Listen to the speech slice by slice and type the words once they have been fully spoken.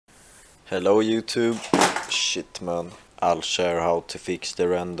Hello YouTube. Shit man, I'll share how to fix the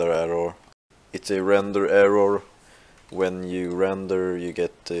render error. It's a render error. When you render you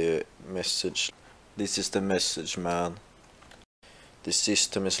get the message. This is the message, man. The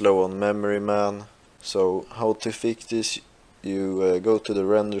system is low on memory, man. So how to fix this? You go to the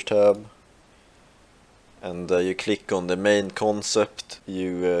render tab and you click on the main concept.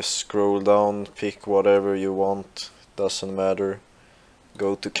 You scroll down, pick whatever you want, doesn't matter.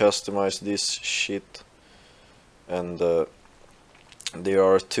 Go to customize this shit, and there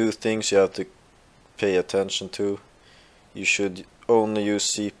are two things you have to pay attention to. You should only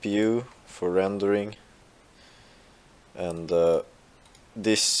use CPU for rendering, and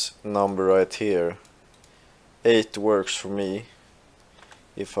this number right here, 8 works for me.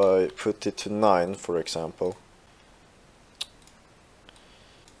 If I put it to 9 for example,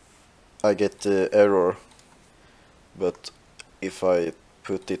 I get the error, but if I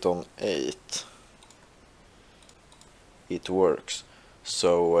put it on 8 it works.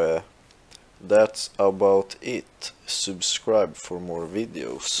 So that's about it. Subscribe for more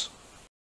videos.